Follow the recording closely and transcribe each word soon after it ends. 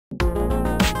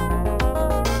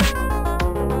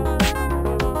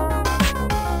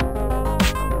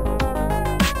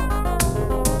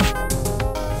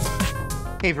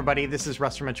Hey everybody, this is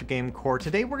Russ from Retro Game Core.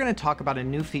 Today we're going to talk about a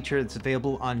new feature that's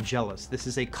available on JELOS. This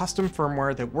is a custom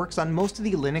firmware that works on most of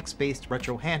the Linux-based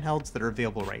retro handhelds that are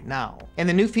available right now. And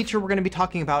the new feature we're going to be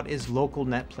talking about is local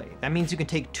netplay. That means you can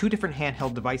take two different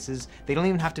handheld devices. They don't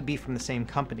even have to be from the same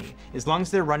company. As long as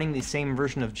they're running the same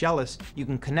version of JELOS, you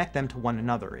can connect them to one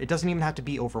another. It doesn't even have to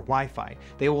be over Wi-Fi.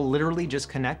 They will literally just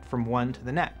connect from one to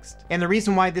the next. And the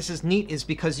reason why this is neat is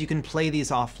because you can play these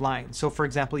offline. So for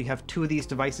example, you have two of these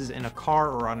devices in a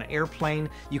car or on an airplane,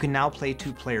 you can now play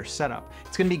two-player setup.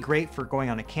 It's going to be great for going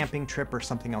on a camping trip or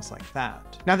something else like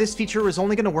that. Now this feature is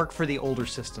only going to work for the older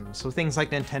systems, so things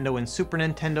like Nintendo and Super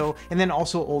Nintendo, and then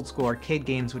also old school arcade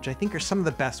games, which I think are some of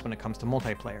the best when it comes to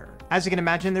multiplayer. As you can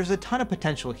imagine, there's a ton of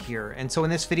potential here, and so in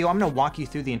this video I'm going to walk you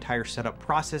through the entire setup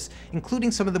process,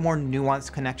 including some of the more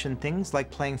nuanced connection things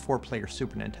like playing 4-player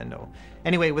Super Nintendo.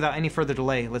 Anyway, without any further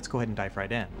delay, let's go ahead and dive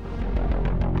right in.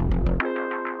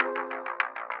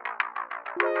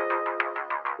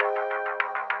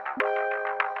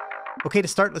 Okay, to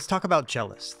start, let's talk about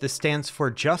JELOS. This stands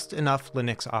for Just Enough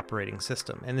Linux Operating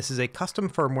System, and this is a custom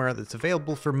firmware that's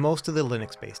available for most of the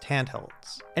Linux-based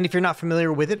handhelds. And if you're not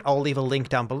familiar with it, I'll leave a link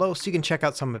down below so you can check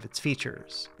out some of its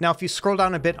features. Now, if you scroll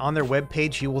down a bit on their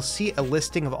webpage, you will see a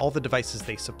listing of all the devices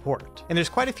they support. And there's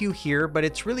quite a few here, but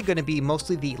it's really going to be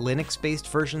mostly the Linux-based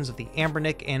versions of the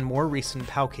Anbernic and more recent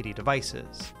PowKiddy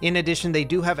devices. In addition, they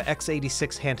do have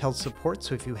x86 handheld support,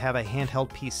 so if you have a handheld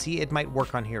PC, it might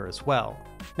work on here as well.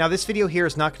 Now this video here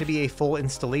is not going to be a full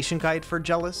installation guide for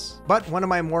JELOS, but one of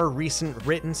my more recent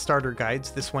written starter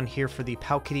guides, this one here for the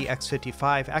PowKiddy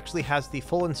X55, actually has the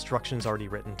full instructions already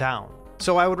written down.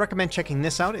 So I would recommend checking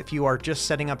this out if you are just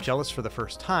setting up JELOS for the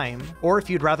first time, or if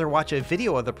you'd rather watch a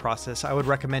video of the process, I would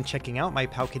recommend checking out my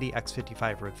PowKiddy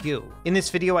X55 review. In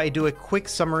this video, I do a quick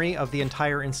summary of the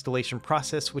entire installation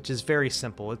process, which is very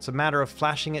simple. It's a matter of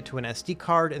flashing it to an SD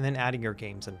card and then adding your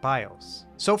games and BIOS.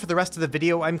 So for the rest of the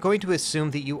video, I'm going to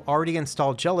assume that you already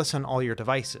installed JELOS on all your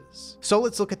devices. So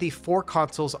let's look at the 4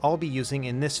 consoles I'll be using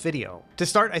in this video. To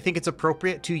start, I think it's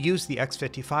appropriate to use the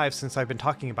X55 since I've been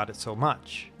talking about it so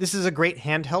much. This is a great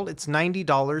handheld. It's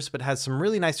 $90, but has some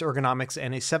really nice ergonomics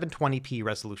and a 720p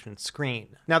resolution screen.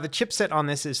 Now the chipset on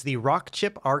this is the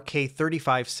Rockchip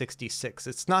RK3566.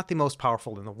 It's not the most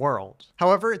powerful in the world.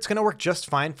 However, it's going to work just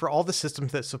fine for all the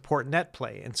systems that support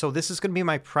netplay, and so this is going to be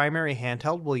my primary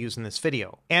handheld we'll use in this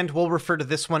video. And we'll refer to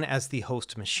this one as the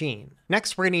host machine.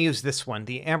 Next, we're going to use this one,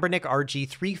 the Anbernic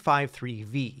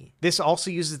RG353V. This also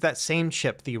uses that same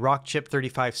chip, the Rockchip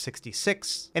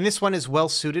 3566, and this one is well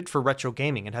suited for retro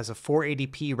gaming. It has a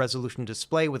 480p resolution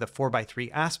display with a 4:3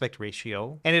 aspect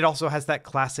ratio, and it also has that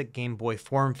classic Game Boy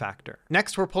form factor.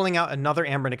 Next, we're pulling out another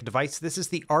Anbernic device. This is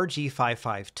the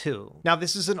RG552. Now,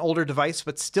 this is an older device,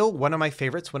 but still one of my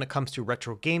favorites when it comes to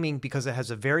retro gaming because it has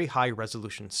a very high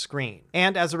resolution screen.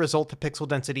 And as a result, the pixel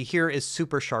density here is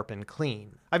super sharp and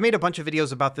clean. I've made a bunch of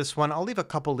videos about this one. I'll leave a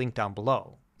couple linked down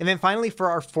below. And then finally, for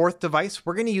our 4th device,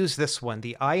 we're going to use this one,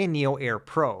 the Neo Air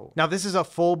Pro. Now this is a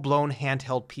full-blown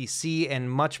handheld PC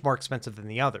and much more expensive than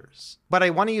the others. But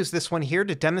I want to use this one here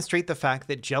to demonstrate the fact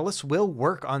that JELOS will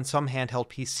work on some handheld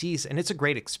PCs, and it's a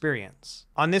great experience.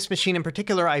 On this machine in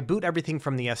particular, I boot everything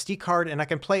from the SD card, and I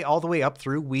can play all the way up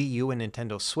through Wii U and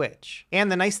Nintendo Switch.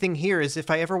 And the nice thing here is if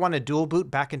I ever want to dual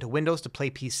boot back into Windows to play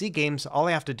PC games, all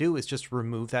I have to do is just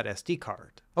remove that SD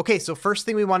card. Okay, so first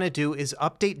thing we want to do is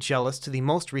update JELOS to the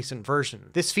most recent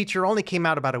version. This feature only came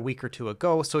out about a week or two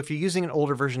ago, so if you're using an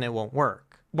older version, it won't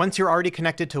work. Once you're already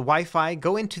connected to Wi-Fi,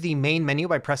 go into the main menu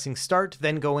by pressing Start,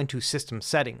 then go into System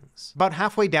Settings. About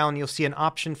halfway down, you'll see an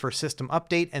option for System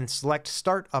Update and select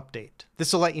Start Update.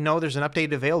 This will let you know there's an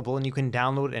update available and you can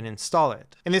download and install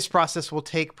it. And this process will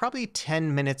take probably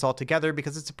 10 minutes altogether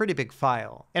because it's a pretty big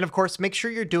file. And of course, make sure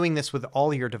you're doing this with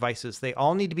all your devices. They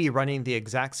all need to be running the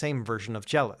exact same version of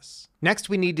JELOS. Next,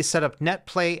 we need to set up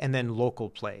netplay and then local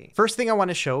play. First thing I want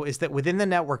to show is that within the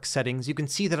network settings, you can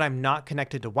see that I'm not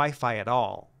connected to Wi-Fi at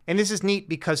all. And this is neat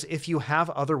because if you have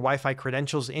other Wi-Fi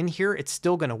credentials in here, it's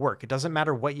still going to work. It doesn't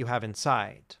matter what you have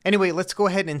inside. Anyway, let's go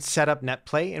ahead and set up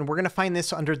netplay, and we're going to find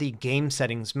this under the Game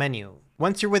Settings menu.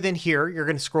 Once you're within here, you're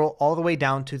going to scroll all the way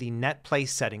down to the netplay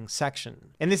settings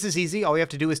section. And this is easy. All you have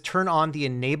to do is turn on the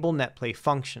enable netplay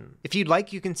function. If you'd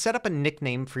like, you can set up a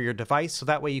nickname for your device so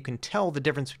that way you can tell the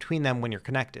difference between them when you're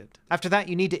connected. After that,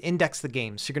 you need to index the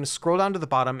games. So you're going to scroll down to the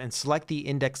bottom and select the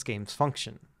index games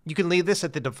function. You can leave this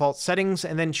at the default settings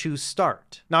and then choose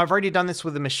Start. Now I've already done this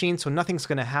with the machine, so nothing's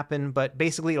going to happen, but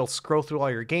basically it'll scroll through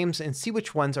all your games and see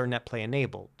which ones are netplay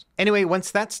enabled. Anyway, once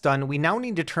that's done, we now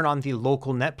need to turn on the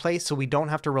local netplay so we don't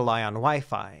have to rely on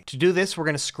Wi-Fi. To do this, we're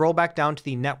going to scroll back down to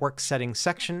the network settings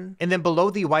section, and then below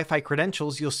the Wi-Fi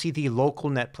credentials, you'll see the local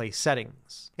netplay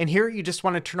settings. And here you just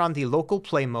want to turn on the local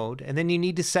play mode, and then you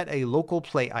need to set a local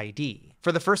play ID.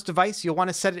 For the first device, you'll want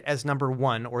to set it as number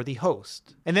 1 or the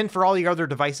host. And then for all your other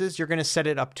devices, you're going to set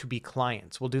it up to be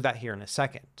clients. We'll do that here in a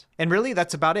second. And really,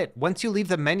 that's about it. Once you leave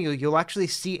the menu, you'll actually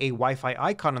see a Wi-Fi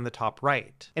icon on the top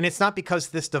right. And it's not because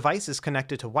this device is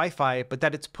connected to Wi-Fi, but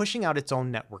that it's pushing out its own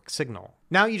network signal.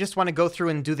 Now you just want to go through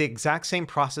and do the exact same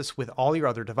process with all your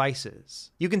other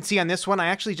devices. You can see on this one, I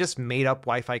actually just made up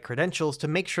Wi-Fi credentials to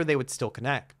make sure they would still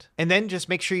connect. And then just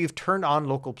make sure you've turned on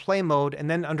local play mode, and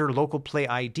then under local play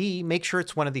ID, make sure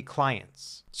it's one of the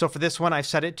clients. So for this one, I've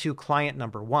set it to client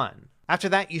number 1. After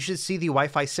that, you should see the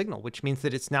Wi-Fi signal, which means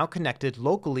that it's now connected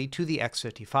locally to the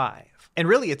X55. And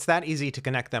really, it's that easy to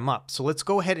connect them up. So let's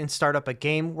go ahead and start up a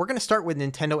game. We're going to start with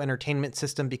Nintendo Entertainment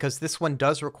System because this one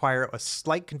does require a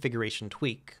slight configuration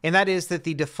tweak. And that is that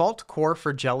the default core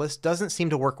for JELOS doesn't seem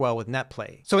to work well with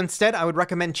netplay. So instead, I would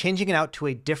recommend changing it out to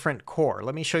a different core.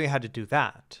 Let me show you how to do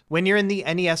that. When you're in the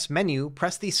NES menu,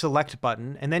 press the select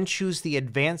button and then choose the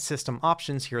advanced system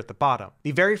options here at the bottom.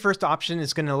 The very first option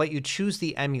is going to let you choose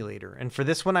the emulator. And for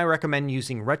this one, I recommend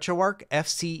using RetroArch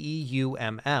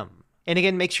FCEUMM. And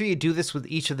again, make sure you do this with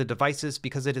each of the devices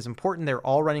because it is important they're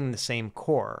all running the same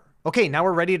core. Okay, now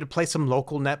we're ready to play some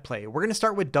local netplay. We're going to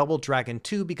start with Double Dragon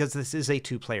 2 because this is a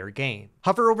 2-player game.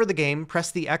 Hover over the game, press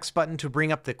the X button to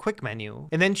bring up the quick menu,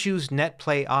 and then choose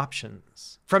Netplay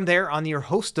Options. From there, on your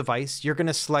host device, you're going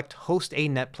to select Host a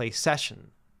Netplay Session.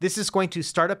 This is going to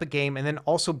start up a game and then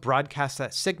also broadcast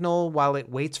that signal while it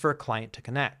waits for a client to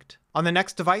connect. On the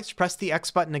next device, press the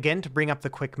X button again to bring up the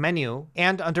quick menu,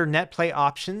 and under Netplay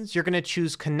Options, you're going to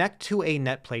choose Connect to a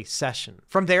Netplay Session.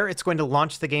 From there, it's going to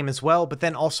launch the game as well, but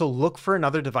then also look for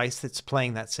another device that's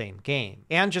playing that same game.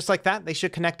 And just like that, they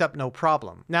should connect up no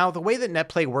problem. Now, the way that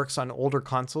Netplay works on older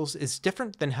consoles is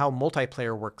different than how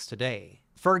multiplayer works today.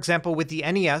 For example, with the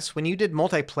NES, when you did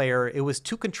multiplayer, it was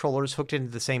 2 controllers hooked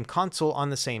into the same console on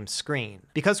the same screen.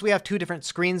 Because we have 2 different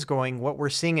screens going, what we're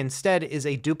seeing instead is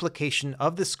a duplication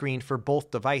of the screen for both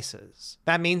devices.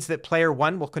 That means that player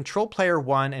 1 will control player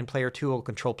 1 and player 2 will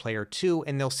control player 2,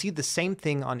 and they'll see the same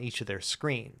thing on each of their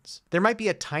screens. There might be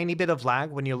a tiny bit of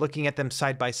lag when you're looking at them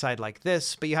side by side like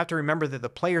this, but you have to remember that the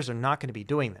players are not going to be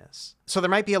doing this. So there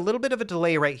might be a little bit of a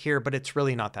delay right here, but it's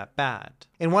really not that bad.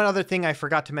 And one other thing I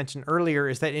forgot to mention earlier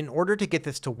is that in order to get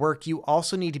this to work, you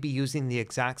also need to be using the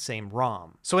exact same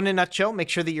ROM. So in a nutshell, make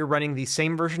sure that you're running the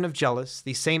same version of JELOS,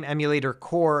 the same emulator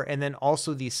core, and then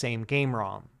also the same game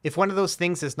ROM. If one of those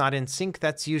things is not in sync,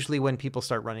 that's usually when people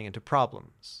start running into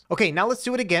problems. Okay, now let's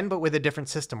do it again, but with a different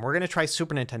system. We're going to try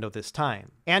Super Nintendo this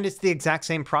time. And it's the exact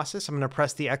same process. I'm going to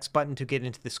press the X button to get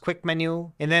into this quick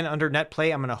menu. And then under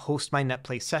Netplay, I'm going to host my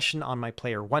Netplay session on my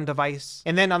player 1 device.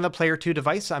 And then on the player 2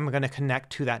 device, I'm going to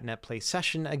connect to that Netplay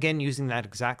session, again using that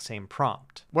exact same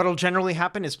prompt. What'll generally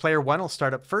happen is player 1 will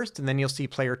start up first, and then you'll see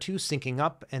player 2 syncing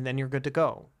up, and then you're good to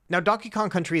go. Now, Donkey Kong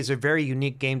Country is a very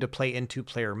unique game to play in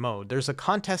 2-player mode. There's a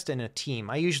contest and a team.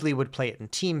 I usually would play it in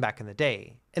team back in the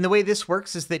day. And the way this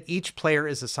works is that each player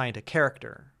is assigned a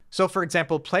character. So for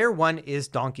example, player 1 is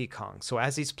Donkey Kong. So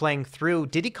as he's playing through,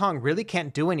 Diddy Kong really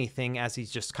can't do anything as he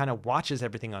just kind of watches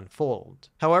everything unfold.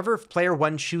 However, if player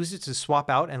 1 chooses to swap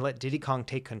out and let Diddy Kong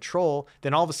take control,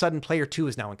 then all of a sudden player 2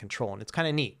 is now in control, and it's kind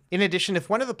of neat. In addition, if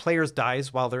one of the players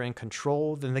dies while they're in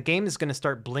control, then the game is going to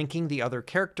start blinking the other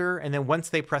character, and then once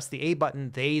they press the A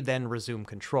button, they then resume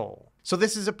control. So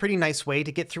this is a pretty nice way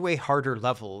to get through a harder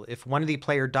level. If one of the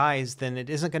player dies, then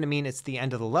it isn't going to mean it's the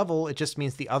end of the level, it just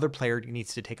means the other player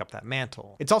needs to take up that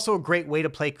mantle. It's also a great way to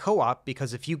play co-op,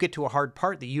 because if you get to a hard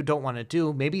part that you don't want to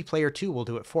do, maybe player 2 will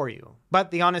do it for you.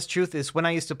 But the honest truth is, when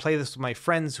I used to play this with my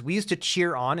friends, we used to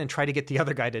cheer on and try to get the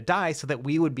other guy to die so that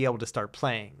we would be able to start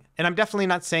playing. And I'm definitely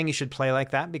not saying you should play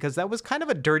like that, because that was kind of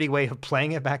a dirty way of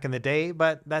playing it back in the day,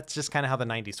 but that's just kind of how the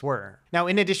 90s were. Now,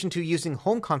 in addition to using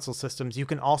home console systems, you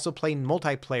can also play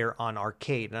multiplayer on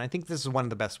arcade, and I think this is one of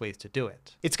the best ways to do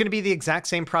it. It's going to be the exact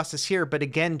same process here, but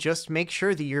again, just make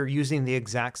sure that you're using the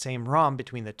exact same ROM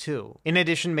between the two. In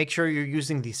addition, make sure you're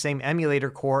using the same emulator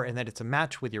core and that it's a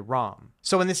match with your ROM.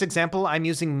 So in this example, I'm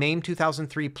using MAME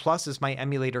 2003 Plus as my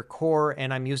emulator core,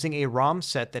 and I'm using a ROM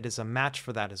set that is a match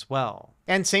for that as well.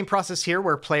 And same process here,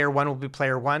 where player 1 will be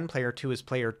player 1, player 2 is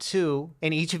player 2,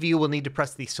 and each of you will need to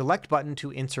press the select button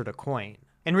to insert a coin.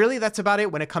 And really that's about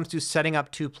it when it comes to setting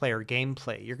up two-player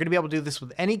gameplay. You're going to be able to do this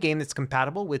with any game that's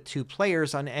compatible with 2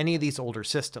 players on any of these older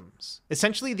systems.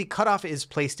 Essentially the cutoff is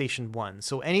PlayStation 1,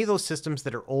 so any of those systems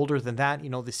that are older than that,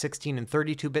 the 16 and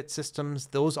 32-bit systems,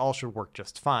 those all should work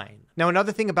just fine. Now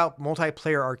another thing about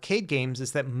multiplayer arcade games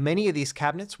is that many of these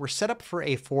cabinets were set up for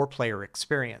a 4-player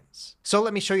experience. So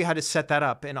let me show you how to set that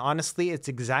up, and honestly it's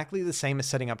exactly the same as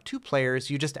setting up 2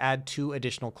 players, you just add 2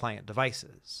 additional client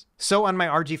devices. So on my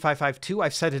RG552,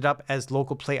 I've set it up as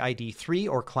Local Play ID 3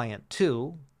 or Client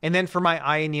 2. And then for my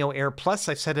iNeo Air Plus,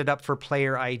 I've set it up for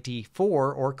Player ID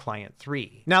 4 or Client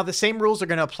 3. Now the same rules are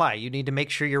going to apply. You need to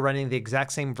make sure you're running the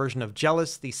exact same version of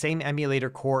JELOS, the same emulator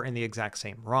core, and the exact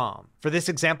same ROM. For this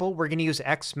example, we're going to use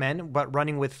X-Men, but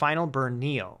running with Final Burn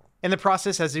Neo. And the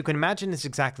process, as you can imagine, is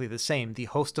exactly the same. The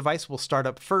host device will start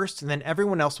up first, and then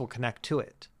everyone else will connect to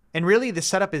it. And really, the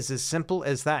setup is as simple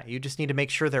as that. You just need to make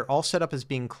sure they're all set up as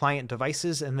being client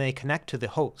devices and they connect to the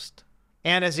host.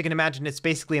 And as you can imagine, it's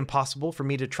basically impossible for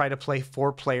me to try to play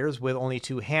 4 players with only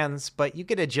 2 hands, but you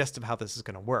get a gist of how this is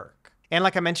going to work. And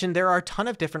like I mentioned, there are a ton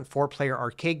of different 4-player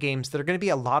arcade games that are going to be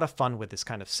a lot of fun with this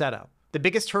kind of setup. The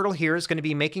biggest hurdle here is going to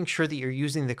be making sure that you're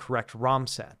using the correct ROM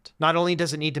set. Not only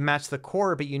does it need to match the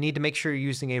core, but you need to make sure you're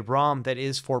using a ROM that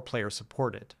is 4-player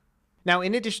supported. Now,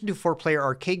 in addition to 4-player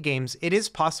arcade games, it is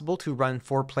possible to run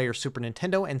 4-player Super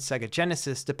Nintendo and Sega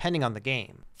Genesis depending on the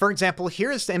game. For example, here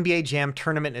is the NBA Jam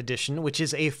Tournament Edition, which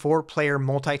is a 4-player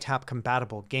multi-tap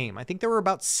compatible game. I think there were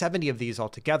about 70 of these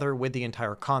altogether with the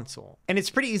entire console. And it's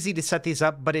pretty easy to set these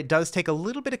up, but it does take a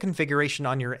little bit of configuration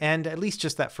on your end, at least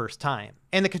just that first time.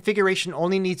 And the configuration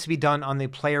only needs to be done on the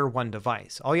Player 1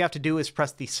 device. All you have to do is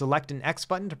press the Select and X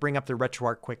button to bring up the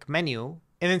RetroArch Quick menu,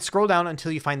 and then scroll down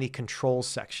until you find the Controls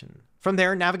section. From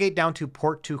there, navigate down to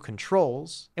Port 2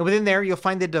 Controls, and within there you'll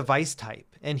find the device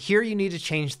type, and here you need to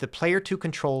change the Player 2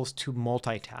 controls to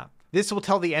multi-tap. This will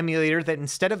tell the emulator that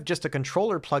instead of just a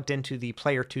controller plugged into the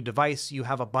Player 2 device, you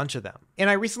have a bunch of them. And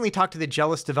I recently talked to the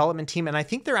JELOS development team, and I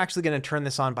think they're actually going to turn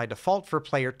this on by default for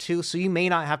Player 2, so you may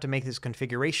not have to make this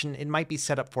configuration. It might be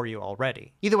set up for you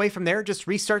already. Either way, from there, just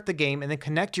restart the game and then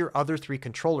connect your other 3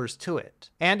 controllers to it.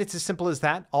 And it's as simple as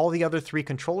that. All the other 3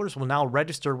 controllers will now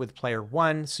register with Player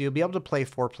 1, so you'll be able to play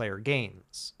 4-player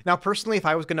games. Now, personally, if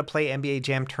I was going to play NBA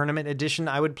Jam Tournament Edition,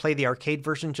 I would play the arcade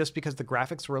version just because the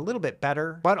graphics were a little bit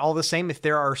better, but all the same, if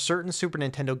there are certain Super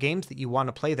Nintendo games that you want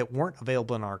to play that weren't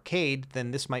available in arcade, then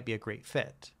this might be a great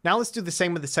fit. Now let's do the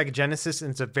same with the Sega Genesis,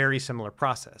 and it's a very similar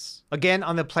process. Again,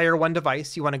 on the Player 1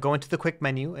 device, you want to go into the quick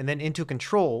menu and then into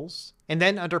Controls, and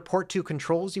then under Port 2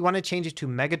 Controls, you want to change it to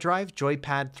Mega Drive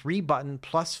Joypad 3-button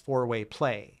plus 4-way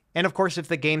play. And of course, if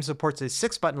the game supports a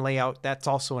 6-button layout, that's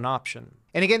also an option.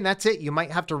 And again, that's it. You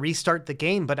might have to restart the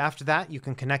game, but after that, you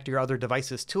can connect your other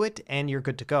devices to it, and you're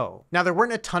good to go. Now, there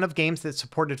weren't a ton of games that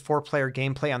supported 4-player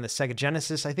gameplay on the Sega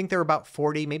Genesis. I think there were about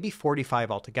 40, maybe 45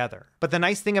 altogether. But the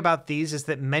nice thing about these is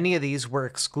that many of these were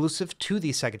exclusive to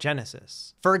the Sega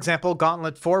Genesis. For example,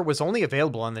 Gauntlet 4 was only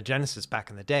available on the Genesis back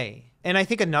in the day. And I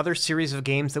think another series of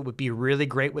games that would be really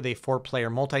great with a 4-player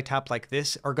multi-tap like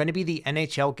this are going to be the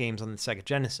NHL games on the Sega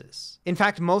Genesis. In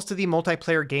fact, most of the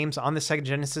multiplayer games on the Sega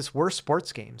Genesis were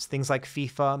sports games, things like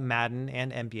FIFA, Madden,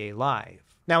 and NBA Live.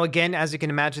 Now again, as you can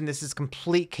imagine, this is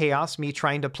complete chaos, me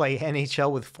trying to play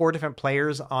NHL with 4 different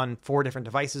players on 4 different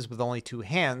devices with only 2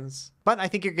 hands, but I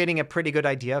think you're getting a pretty good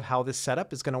idea of how this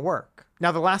setup is going to work.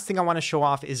 Now the last thing I want to show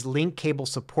off is link cable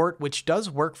support, which does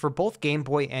work for both Game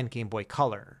Boy and Game Boy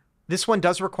Color. This one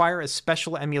does require a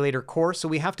special emulator core, so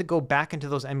we have to go back into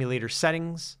those emulator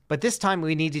settings, but this time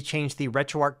we need to change the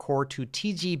RetroArch core to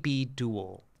TGB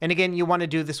Dual. And again, you want to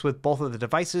do this with both of the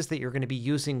devices that you're going to be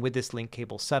using with this link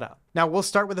cable setup. Now, we'll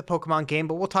start with the Pokemon game,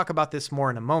 but we'll talk about this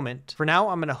more in a moment. For now,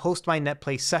 I'm going to host my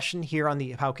netplay session here on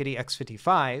the PowKiddy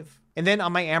X55. And then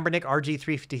on my Anbernic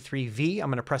RG353V, I'm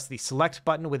going to press the Select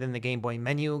button within the Game Boy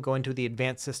menu, go into the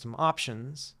Advanced System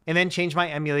Options, and then change my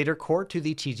emulator core to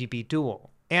the TGB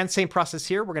Dual. And same process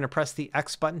here, we're going to press the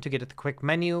X button to get at the quick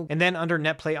menu, and then under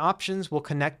netplay options, we'll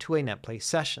connect to a netplay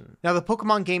session. Now the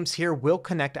Pokemon games here will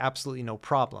connect absolutely no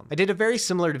problem. I did a very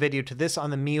similar video to this on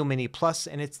the Mio Mini Plus,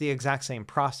 and it's the exact same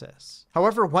process.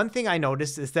 However, one thing I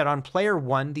noticed is that on Player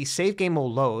 1, the save game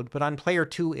will load, but on Player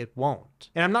 2, it won't.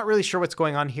 And I'm not really sure what's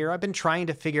going on here. I've been trying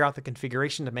to figure out the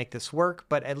configuration to make this work,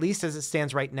 but at least as it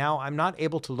stands right now, I'm not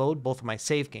able to load both of my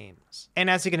save games. And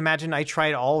as you can imagine, I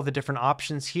tried all of the different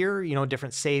options here,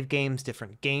 different save games,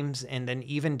 different games, and then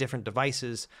even different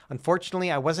devices.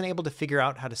 Unfortunately, I wasn't able to figure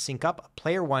out how to sync up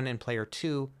Player 1 and Player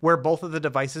 2, where both of the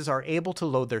devices are able to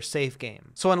load their save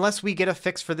game. So unless we get a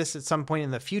fix for this at some point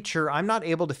in the future, I'm not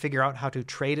able to figure out how to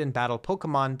trade and battle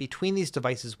Pokemon between these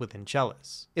devices within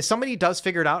JELOS. If somebody does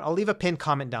figure it out, I'll leave a pinned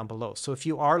comment down below, so if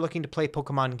you are looking to play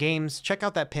Pokemon games, check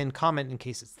out that pinned comment in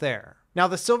case it's there. Now,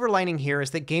 the silver lining here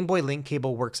is that Game Boy link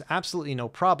cable works absolutely no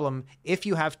problem if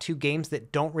you have two games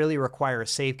that don't really require a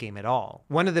save game at all.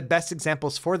 One of the best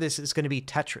examples for this is going to be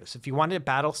Tetris. If you wanted to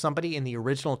battle somebody in the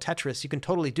original Tetris, you can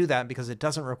totally do that because it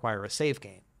doesn't require a save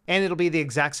game. And it'll be the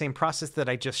exact same process that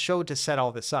I just showed to set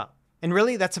all this up. And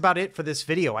really, that's about it for this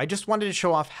video. I just wanted to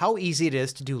show off how easy it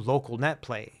is to do local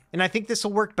netplay. And I think this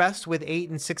will work best with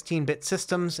 8 and 16-bit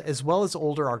systems, as well as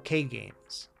older arcade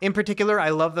games. In particular, I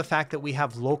love the fact that we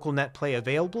have local netplay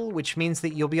available, which means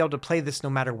that you'll be able to play this no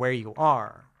matter where you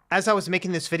are. As I was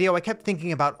making this video, I kept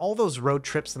thinking about all those road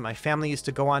trips that my family used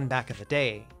to go on back in the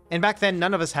day. And back then,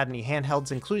 none of us had any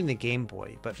handhelds, including the Game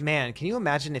Boy, but man, can you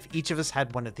imagine if each of us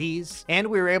had one of these, and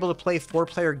we were able to play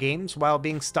 4-player games while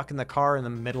being stuck in the car in the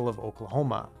middle of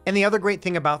Oklahoma. And the other great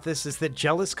thing about this is that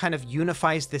JELOS kind of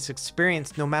unifies this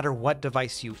experience no matter what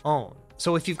device you own.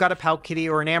 So if you've got a PowKiddy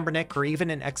or an Ambernick or even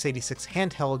an x86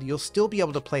 handheld, you'll still be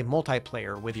able to play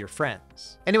multiplayer with your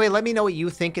friends. Anyway, let me know what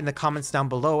you think in the comments down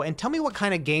below, and tell me what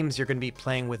kind of games you're going to be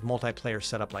playing with multiplayer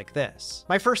setup like this.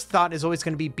 My first thought is always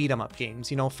going to be beat-em-up games,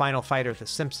 you know, Final Fight or The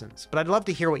Simpsons, but I'd love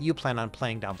to hear what you plan on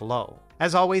playing down below.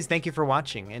 As always, thank you for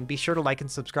watching, and be sure to like and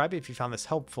subscribe if you found this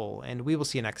helpful, and we will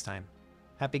see you next time.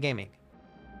 Happy gaming.